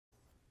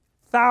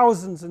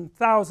thousands and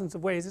thousands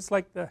of ways. It's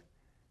like the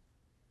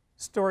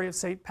story of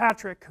St.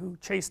 Patrick who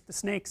chased the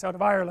snakes out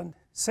of Ireland.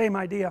 Same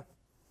idea.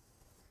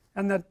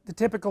 And the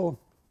typical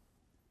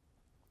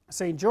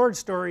St. George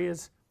story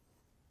is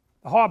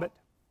The Hobbit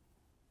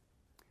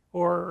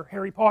or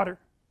Harry Potter.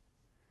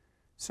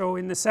 So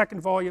in the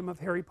second volume of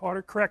Harry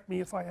Potter, correct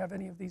me if I have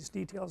any of these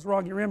details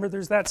wrong, you remember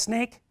there's that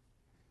snake,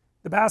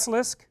 the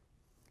basilisk?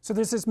 So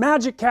there's this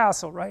magic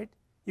castle, right?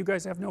 You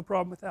guys have no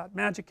problem with that.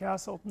 Magic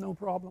castle, no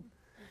problem.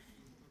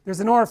 There's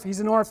an orphan, he's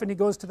an orphan, he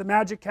goes to the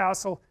magic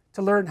castle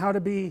to learn how to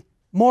be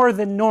more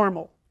than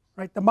normal,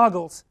 right? The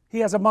Muggles, he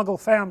has a Muggle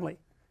family.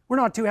 We're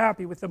not too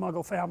happy with the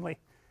Muggle family.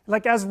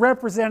 Like, as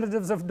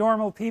representatives of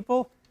normal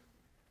people,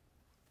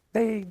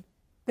 they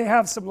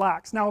have some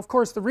lacks. Now, of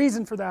course, the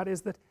reason for that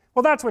is that,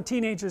 well, that's what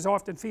teenagers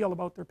often feel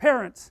about their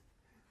parents,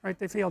 right?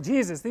 They feel,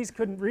 Jesus, these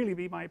couldn't really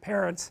be my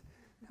parents.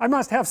 I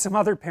must have some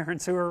other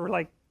parents who are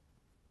like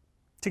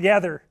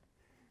together.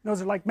 And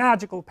those are like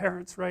magical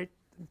parents, right?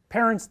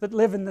 Parents that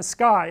live in the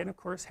sky. And of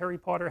course, Harry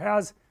Potter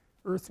has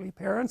earthly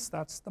parents.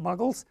 That's the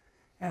Muggles.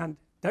 And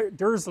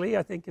Dursley,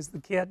 I think, is the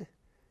kid.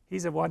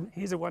 He's a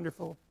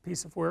wonderful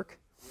piece of work.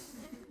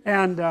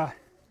 And,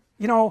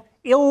 you know,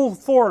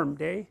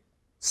 ill-formed, eh?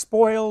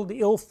 Spoiled,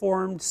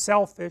 ill-formed,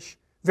 selfish,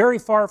 very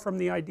far from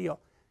the ideal.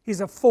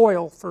 He's a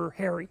foil for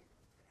Harry.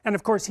 And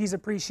of course, he's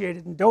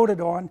appreciated and doted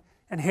on,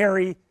 and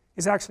Harry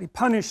is actually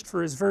punished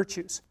for his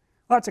virtues.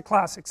 Well, that's a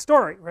classic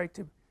story, right?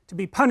 To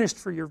be punished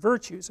for your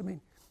virtues. I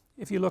mean,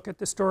 if you look at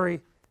the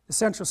story, the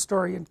central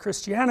story in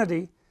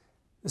Christianity,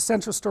 the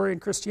central story in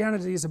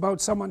Christianity is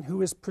about someone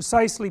who is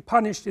precisely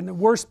punished in the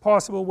worst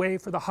possible way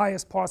for the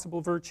highest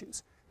possible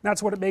virtues. And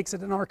that's what it makes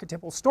it an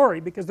archetypal story,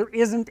 because there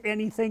isn't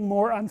anything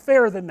more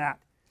unfair than that.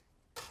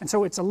 And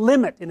so it's a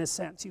limit, in a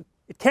sense.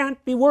 It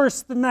can't be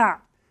worse than that.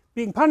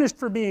 Being punished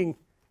for being,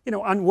 you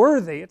know,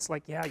 unworthy, it's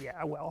like, yeah,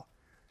 well,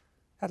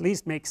 at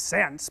least makes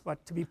sense.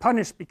 But to be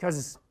punished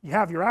because you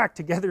have your act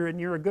together and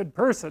you're a good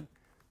person,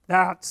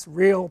 that's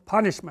real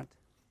punishment.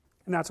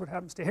 And that's what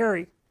happens to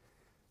Harry.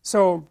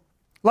 So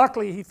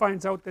luckily he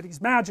finds out that he's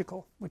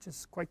magical, which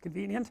is quite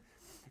convenient,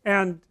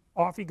 and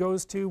off he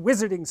goes to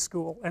wizarding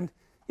school. And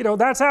you know,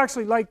 that's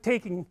actually like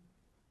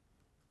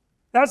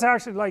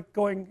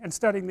going and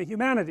studying the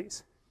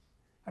humanities.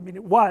 I mean,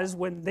 it was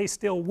when they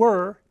still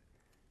were,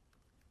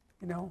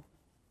 you know,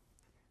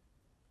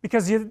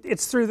 because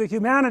it's through the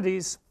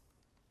humanities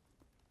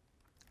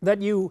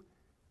that you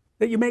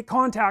make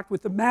contact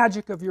with the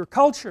magic of your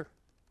culture,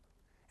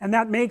 and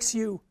that makes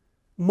you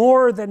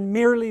more than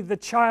merely the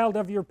child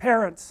of your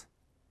parents,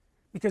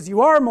 because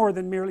you are more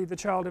than merely the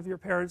child of your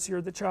parents.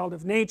 You're the child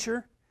of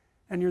nature,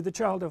 and you're the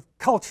child of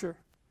culture.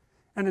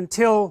 And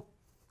until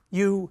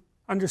you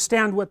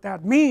understand what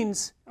that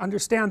means,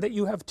 understand that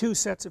you have two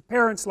sets of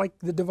parents, like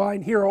the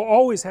divine hero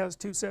always has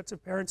two sets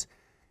of parents,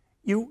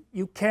 you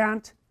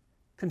can't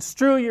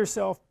construe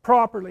yourself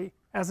properly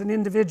as an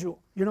individual.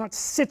 You're not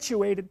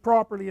situated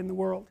properly in the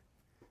world.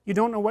 You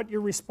don't know what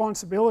your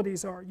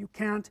responsibilities are. You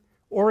can't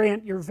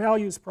orient your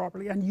values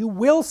properly, and you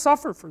will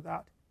suffer for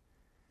that.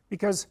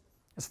 Because,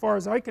 as far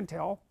as I can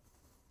tell,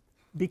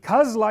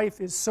 because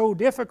life is so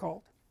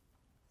difficult,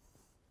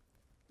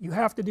 you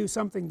have to do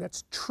something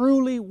that's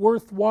truly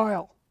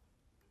worthwhile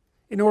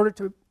in order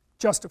to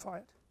justify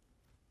it.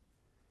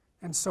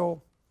 And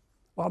so,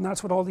 well, and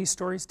that's what all these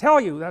stories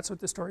tell you. That's what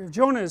the story of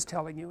Jonah is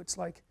telling you. It's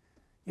like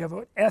you have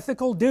an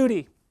ethical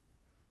duty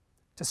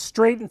to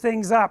straighten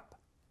things up.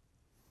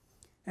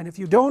 And if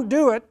you don't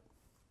do it,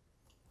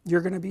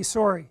 you're going to be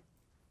sorry.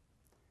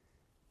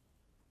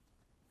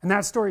 And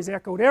that story is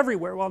echoed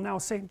everywhere. Well, now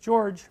St.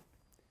 George,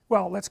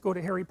 well, let's go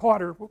to Harry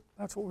Potter.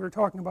 That's what we were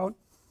talking about.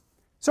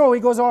 So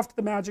he goes off to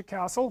the magic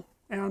castle,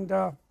 and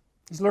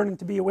he's learning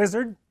to be a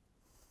wizard.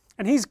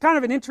 And he's kind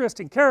of an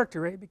interesting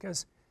character, eh?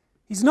 Because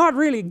he's not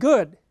really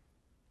good.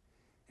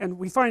 And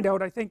we find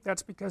out, I think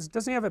that's because,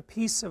 doesn't he have a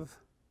piece of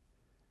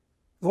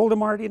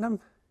Voldemort in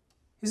him?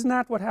 Isn't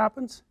that what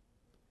happens?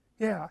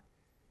 Yeah.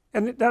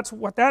 And that's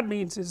what that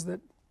means, is that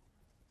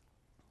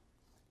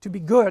to be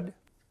good,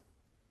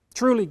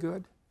 truly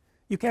good,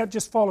 you can't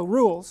just follow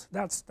rules.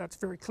 That's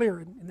very clear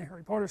in the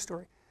Harry Potter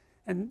story.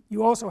 And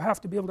you also have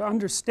to be able to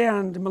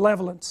understand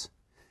malevolence.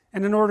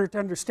 And in order to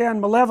understand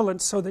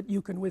malevolence so that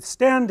you can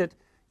withstand it,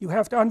 you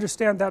have to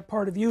understand that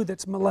part of you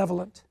that's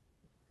malevolent.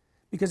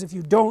 Because if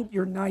you don't,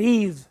 you're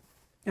naive.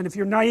 And if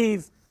you're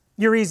naive,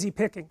 you're easy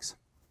pickings.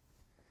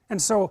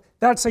 And so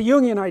that's a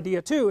Jungian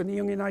idea too. And the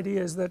Jungian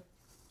idea is that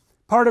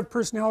part of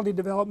personality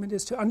development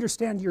is to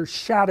understand your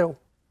shadow.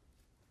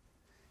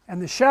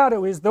 And the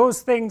shadow is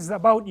those things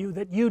about you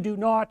that you do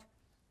not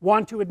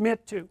want to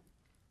admit to.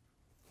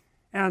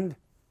 And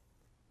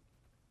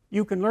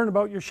you can learn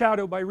about your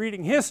shadow by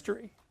reading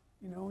history.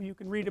 You know, you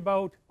can read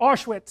about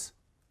Auschwitz.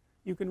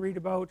 You can read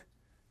about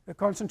the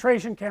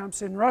concentration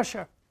camps in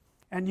Russia.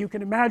 And you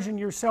can imagine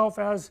yourself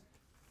as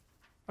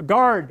a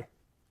guard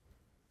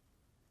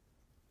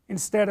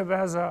instead of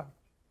as a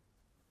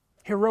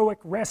heroic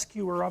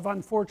rescuer of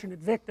unfortunate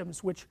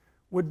victims, which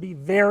would be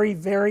very,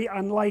 very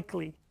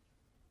unlikely.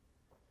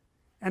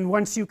 And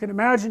once you can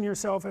imagine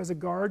yourself as a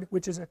guard,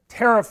 which is a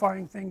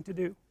terrifying thing to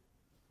do,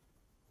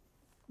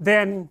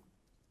 then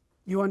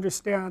you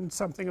understand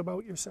something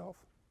about yourself.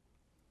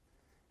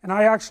 And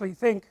I actually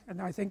think,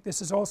 and I think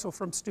this is also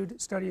from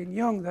studying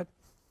Jung, that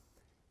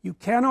you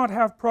cannot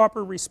have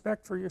proper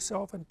respect for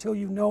yourself until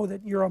you know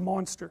that you're a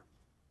monster,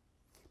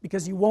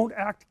 because you won't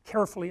act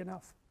carefully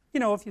enough. You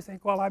know, if you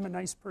think, well, I'm a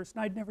nice person,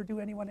 I'd never do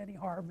anyone any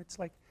harm, it's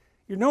like,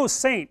 you're no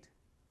saint.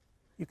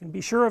 You can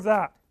be sure of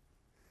that.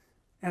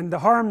 And the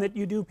harm that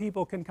you do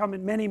people can come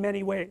in many,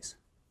 many ways.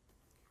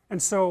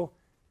 And so,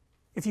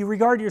 if you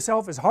regard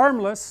yourself as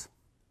harmless,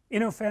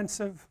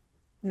 inoffensive,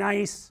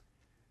 nice,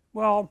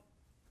 well,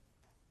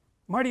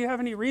 why do you have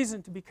any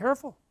reason to be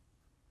careful?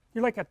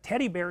 You're like a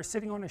teddy bear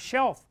sitting on a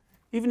shelf.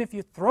 Even if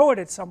you throw it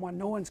at someone,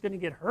 no one's going to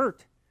get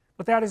hurt.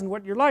 But that isn't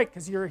what you're like,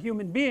 because you're a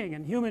human being,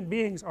 and human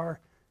beings are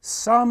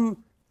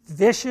some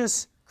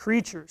vicious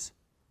creatures.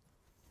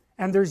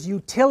 And there's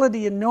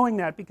utility in knowing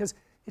that, because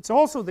it's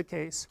also the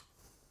case,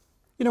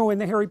 you know, in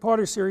the Harry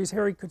Potter series,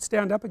 Harry could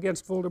stand up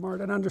against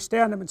Voldemort and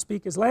understand him and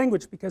speak his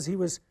language because he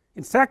was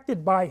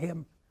infected by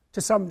him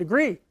to some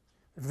degree.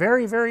 A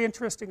very, very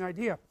interesting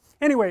idea.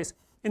 Anyways,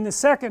 in the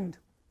second,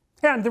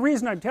 and the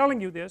reason I'm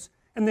telling you this,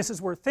 and this is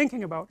worth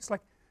thinking about, it's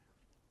like,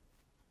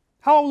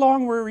 how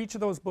long were each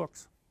of those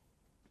books?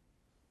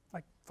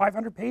 Like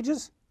 500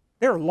 pages?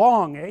 They're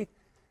long, eh?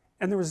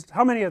 And there was,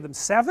 how many of them?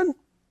 7?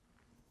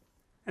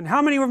 And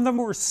how many of them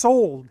were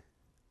sold?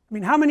 I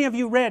mean, how many of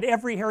you read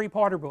every Harry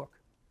Potter book?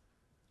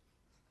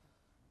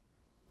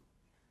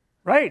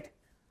 Right.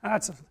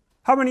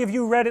 How many of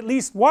you read at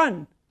least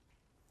one?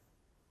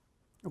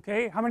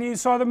 Okay, how many of you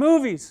saw the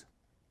movies?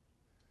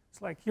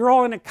 It's like, you're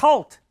all in a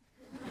cult.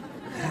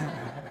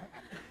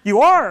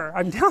 You are,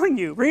 I'm telling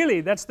you, really,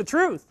 that's the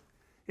truth.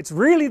 It's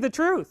really the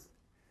truth.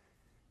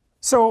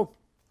 So,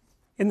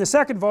 in the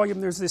second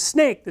volume, there's this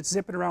snake that's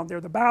zipping around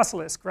there, the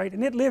basilisk, right?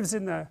 And it lives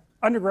in the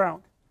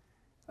underground.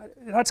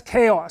 That's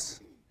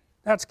chaos.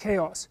 That's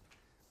chaos.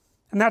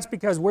 And that's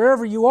because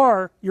wherever you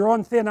are, you're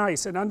on thin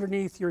ice, and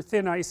underneath your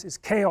thin ice is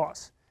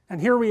chaos. And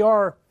here we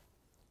are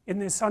in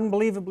this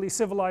unbelievably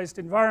civilized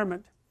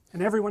environment,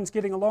 and everyone's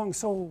getting along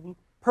so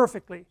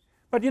perfectly.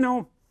 But you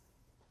know,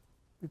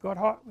 we've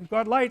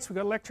got lights, we've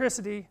got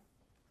electricity,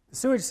 the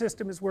sewage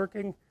system is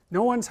working,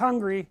 no one's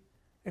hungry.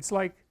 It's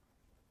like,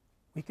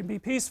 we can be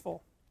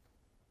peaceful.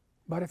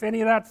 But if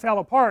any of that fell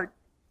apart,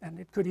 and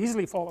it could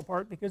easily fall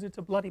apart because it's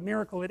a bloody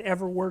miracle it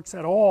ever works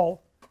at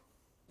all,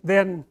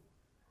 then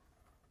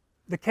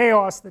the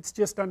chaos that's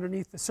just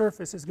underneath the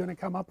surface is going to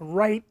come up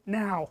right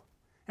now.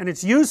 And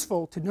it's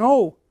useful to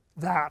know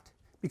that,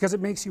 because it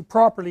makes you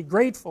properly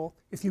grateful.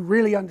 If you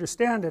really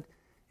understand it,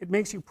 it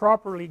makes you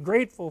properly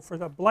grateful for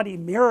the bloody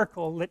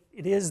miracle that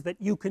it is that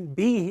you can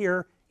be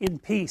here in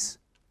peace.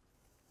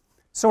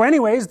 So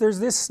anyways, there's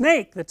this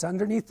snake that's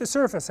underneath the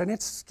surface, and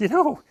it's, you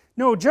know,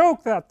 no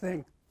joke, that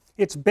thing.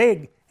 It's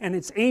big, and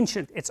it's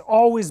ancient. It's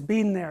always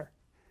been there.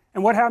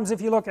 And what happens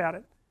if you look at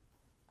it?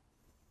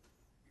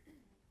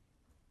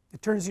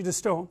 It turns you to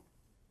stone,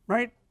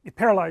 right? It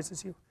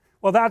paralyzes you.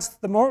 Well, that's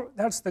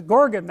the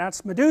Gorgon,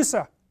 that's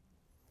Medusa,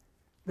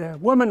 the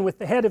woman with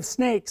the head of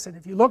snakes, and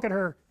if you look at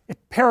her, it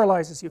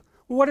paralyzes you.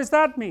 Well, what does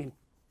that mean?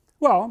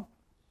 Well,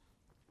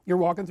 you're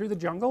walking through the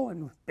jungle,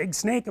 and a big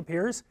snake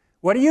appears.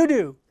 What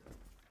do?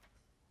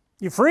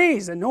 You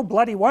freeze, and no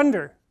bloody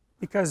wonder,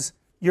 because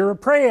you're a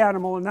prey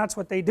animal, and that's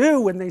what they do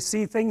when they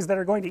see things that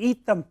are going to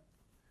eat them.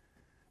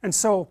 And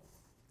so,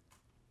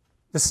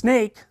 the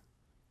snake,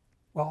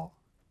 well,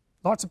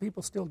 lots of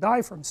people still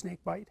die from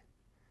snake bite.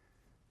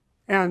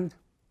 And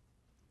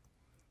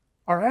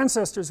our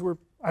ancestors were,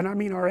 and I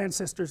mean our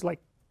ancestors like,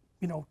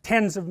 you know,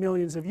 tens of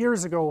millions of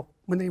years ago,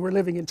 when they were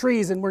living in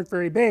trees and weren't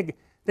very big,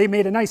 they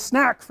made a nice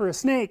snack for a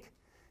snake.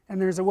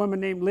 And there's a woman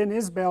named Lynn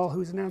Isbell,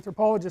 who's an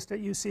anthropologist at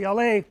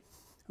UCLA,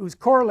 who's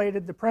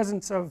correlated the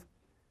presence of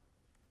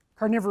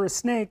carnivorous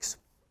snakes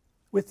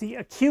with the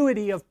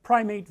acuity of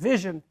primate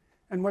vision.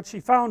 And what she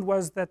found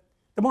was that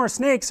the more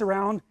snakes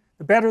around,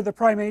 the better the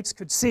primates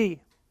could see.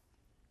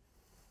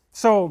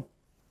 So,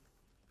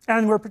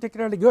 and we're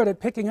particularly good at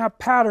picking up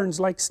patterns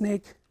like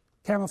snake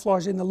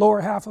camouflage in the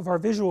lower half of our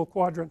visual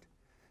quadrant.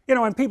 You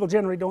know, and people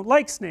generally don't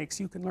like snakes.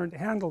 You can learn to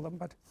handle them,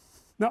 but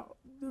no,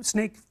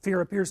 snake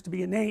fear appears to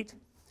be innate.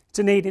 It's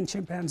innate in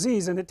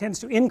chimpanzees, and it tends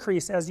to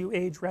increase as you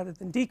age rather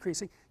than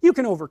decreasing. You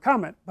can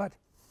overcome it, but,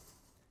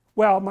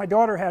 well, my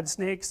daughter had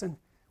snakes, and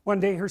one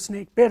day her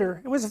snake bit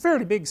her. It was a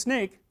fairly big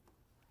snake,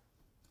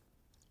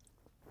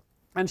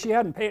 and she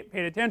hadn't paid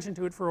attention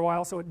to it for a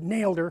while, so it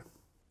nailed her.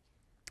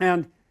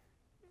 And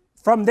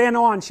from then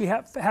on, she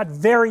had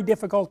very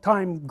difficult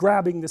time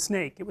grabbing the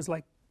snake. It was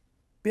like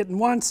bitten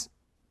once,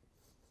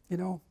 you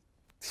know,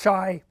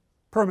 shy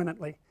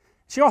permanently.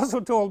 She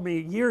also told me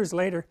years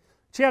later,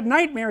 she had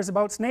nightmares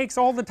about snakes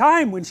all the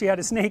time when she had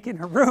a snake in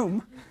her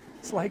room.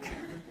 It's like,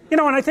 you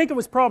know, and I think it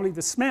was probably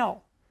the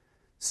smell.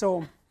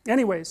 So,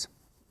 anyways.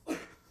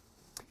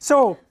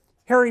 So,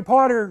 Harry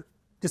Potter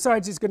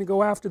decides he's going to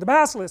go after the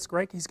basilisk,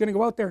 right? He's going to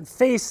go out there and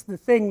face the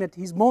thing that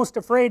he's most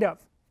afraid of.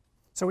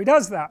 So he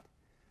does that.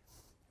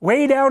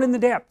 Way down in the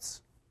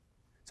depths.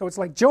 So it's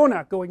like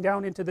Jonah going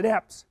down into the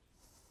depths,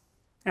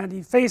 and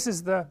he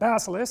faces the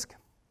basilisk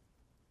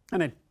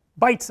and it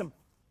bites him.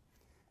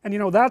 And you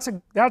know,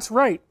 that's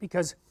right,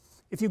 because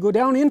if you go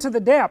down into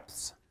the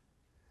depths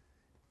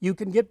you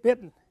can get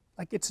bitten.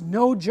 Like, it's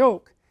no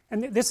joke.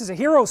 And this is a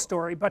hero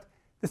story, but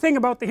the thing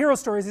about the hero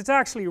story is it's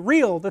actually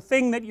real. The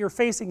thing that you're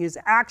facing is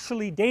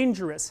actually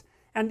dangerous,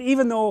 and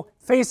even though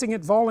facing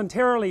it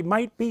voluntarily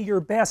might be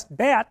your best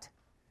bet,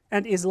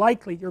 and is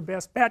likely your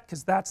best bet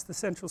because that's the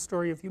central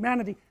story of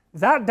humanity,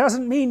 that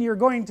doesn't mean you're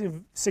going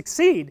to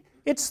succeed.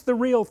 It's the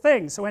real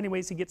thing. So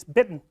anyways, he gets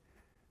bitten,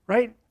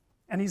 right?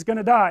 And he's going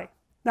to die.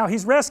 Now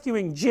he's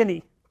rescuing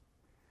Ginny.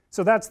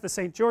 So that's the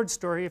St. George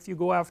story. If you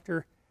go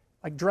after,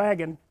 like,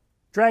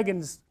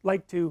 dragons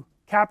like to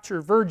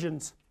capture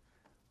virgins.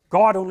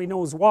 God only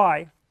knows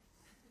why.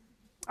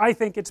 I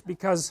think it's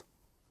because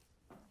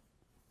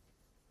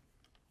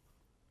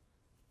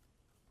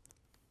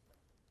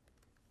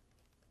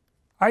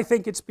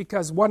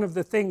one of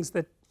the things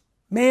that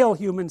male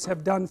humans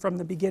have done from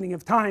the beginning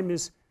of time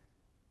is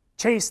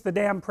chase the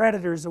damn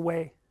predators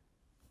away.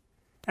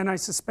 And I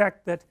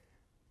suspect that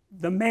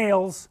the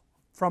males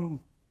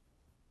from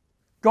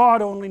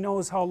God only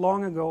knows how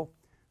long ago,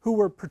 who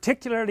were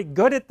particularly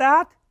good at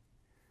that,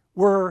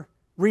 were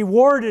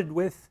rewarded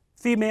with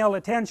female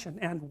attention,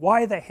 and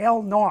why the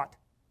hell not?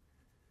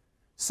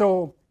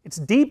 So it's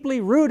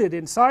deeply rooted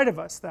inside of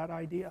us, that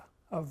idea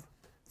of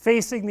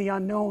facing the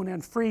unknown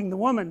and freeing the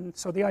woman.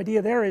 So the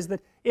idea there is that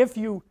if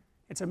you,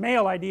 it's a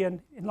male idea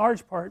in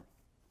large part.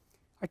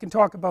 I can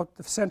talk about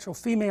the central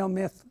female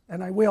myth,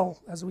 and I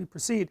will as we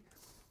proceed.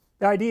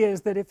 The idea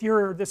is that if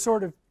you're the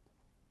sort of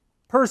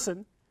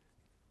person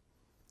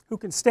who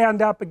can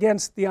stand up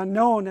against the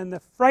unknown and the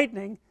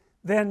frightening,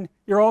 then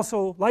you're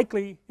also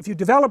likely, if you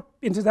develop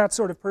into that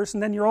sort of person,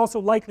 then you're also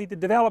likely to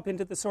develop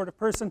into the sort of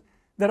person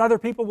that other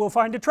people will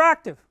find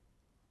attractive.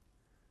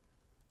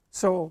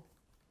 So,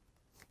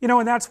 you know,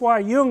 and that's why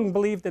Jung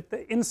believed that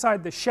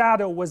inside the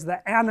shadow was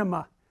the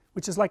anima,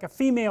 which is like a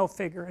female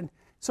figure. And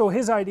so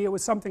his idea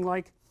was something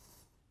like,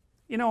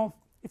 you know,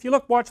 if you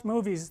watch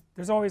movies,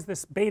 there's always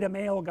this beta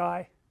male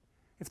guy,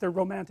 if they're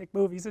romantic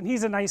movies, and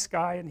he's a nice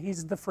guy, and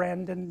he's the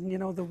friend, and you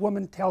know, the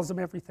woman tells him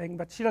everything,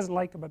 but she doesn't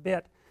like him a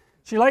bit.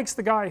 She likes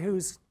the guy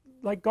who's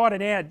like got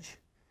an edge,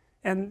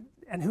 and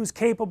who's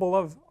capable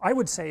of, I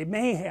would say,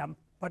 mayhem,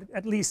 but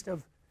at least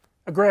of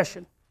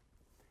aggression.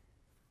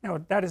 Now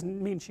that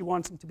doesn't mean she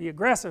wants him to be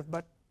aggressive,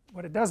 but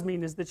what it does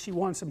mean is that she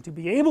wants him to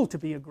be able to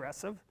be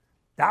aggressive.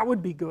 That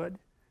would be good.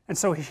 And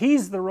so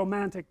he's the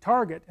romantic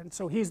target, and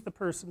so he's the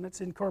person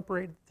that's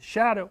incorporated the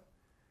shadow,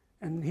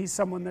 and he's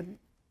someone that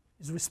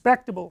is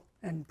respectable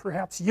and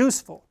perhaps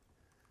useful.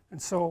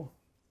 And so,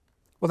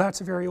 well,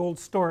 that's a very old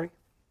story.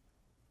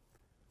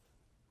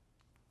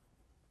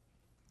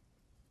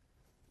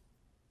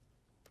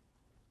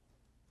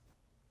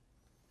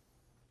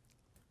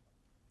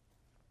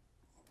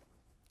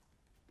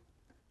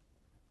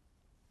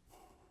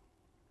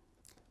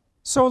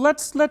 So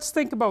let's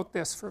think about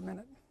this for a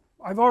minute.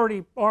 I've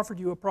already offered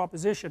you a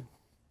proposition,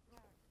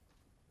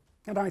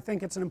 and I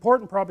think it's an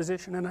important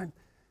proposition, and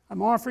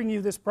I'm offering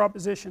you this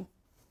proposition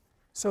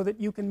so that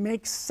you can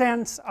make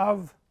sense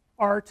of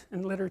art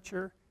and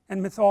literature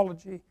and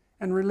mythology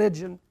and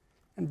religion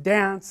and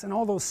dance and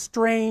all those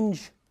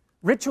strange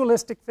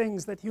ritualistic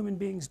things that human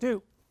beings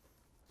do,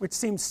 which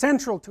seem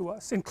central to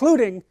us,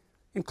 including,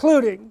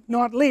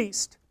 not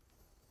least,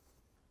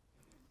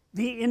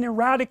 the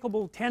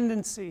ineradicable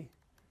tendency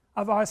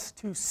of us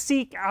to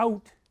seek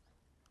out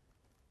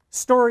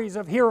stories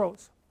of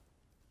heroes.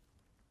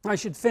 I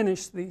should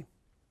finish the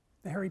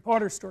Harry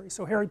Potter story.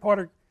 So Harry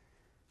Potter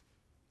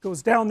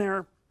goes down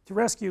there to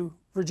rescue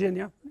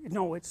Virginia.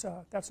 No, it's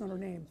that's not her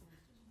name.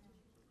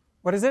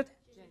 What is it?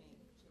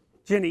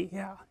 Ginny,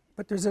 yeah.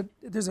 But there's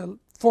a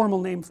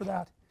formal name for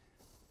that.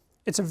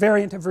 It's a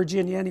variant of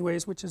Virginia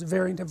anyways, which is a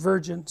variant of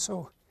virgin.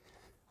 So,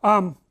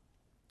 and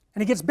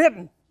he gets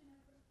bitten.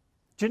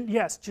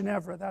 Yes,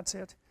 Ginevra, that's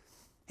it.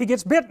 He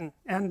gets bitten,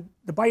 and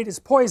the bite is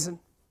poison.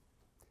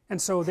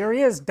 And so there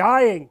he is,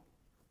 dying,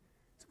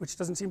 which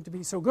doesn't seem to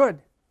be so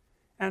good.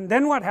 And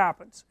then what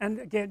happens? And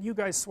again, you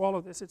guys swallow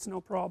this, it's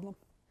no problem.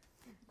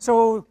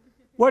 So,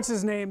 what's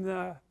his name,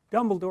 the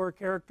Dumbledore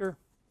character?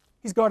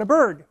 He's got a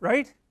bird,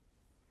 right?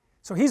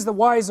 So he's the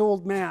wise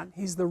old man.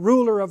 He's the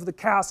ruler of the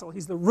castle.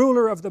 He's the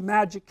ruler of the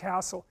magic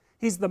castle.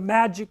 He's the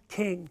magic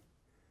king.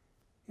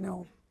 You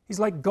know, he's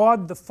like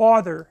God the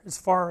Father as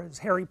far as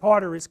Harry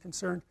Potter is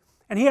concerned.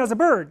 And he has a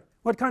bird.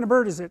 What kind of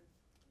bird is it?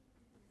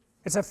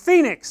 It's a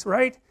phoenix,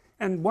 right?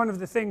 And one of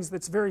the things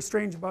that's very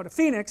strange about a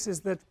phoenix is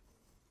that,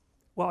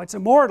 well, it's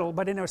immortal,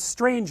 but in a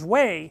strange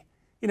way.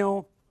 You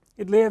know,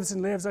 it lives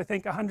and lives, I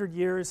think, 100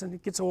 years, and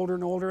it gets older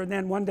and older, and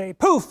then one day,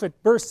 poof, it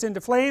bursts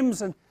into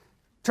flames and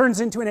turns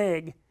into an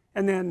egg,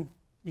 and then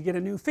you get a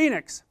new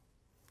phoenix.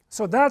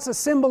 So that's a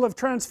symbol of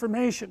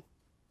transformation.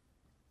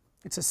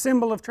 It's a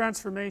symbol of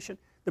transformation.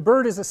 The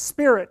bird is a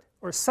spirit,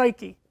 or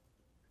psyche.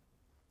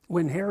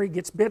 When Harry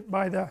gets bit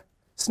by the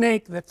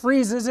snake that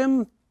freezes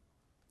him,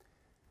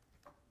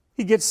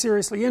 he gets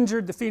seriously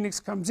injured, the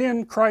phoenix comes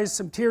in, cries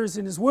some tears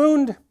in his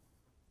wound,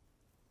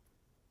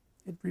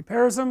 it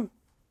repairs him,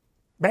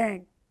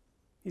 bang,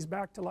 he's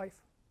back to life.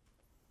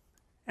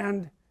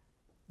 And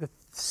the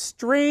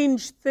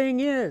strange thing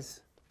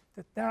is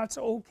that that's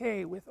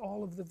okay with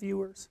all of the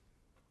viewers.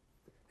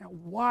 Now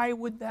why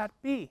would that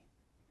be?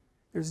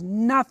 There's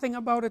nothing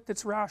about it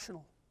that's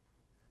rational.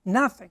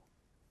 Nothing,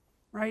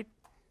 right?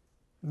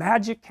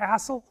 Magic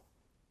castle,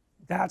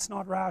 that's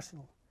not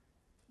rational.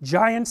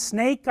 Giant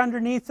snake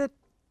underneath it,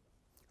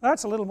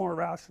 that's a little more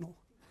rational.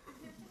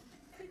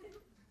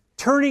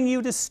 Turning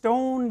you to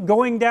stone,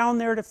 going down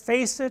there to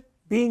face it,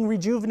 being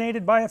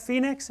rejuvenated by a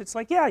phoenix, it's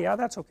like, yeah,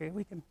 that's okay,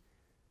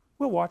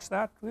 we'll watch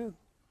that,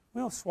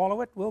 we'll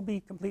swallow it, we'll be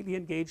completely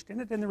engaged in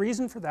it, and the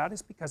reason for that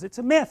is because it's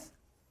a myth.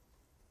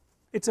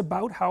 It's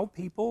about how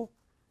people,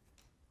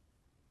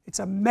 it's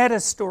a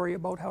meta story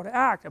about how to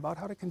act, about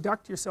how to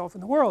conduct yourself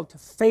in the world, to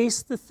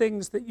face the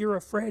things that you're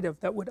afraid of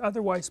that would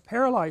otherwise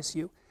paralyze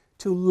you,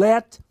 to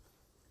let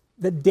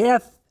the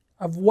death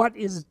of what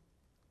is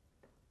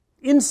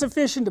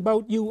insufficient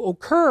about you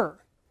occur,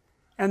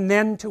 and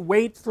then to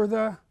wait for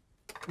the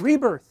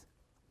rebirth.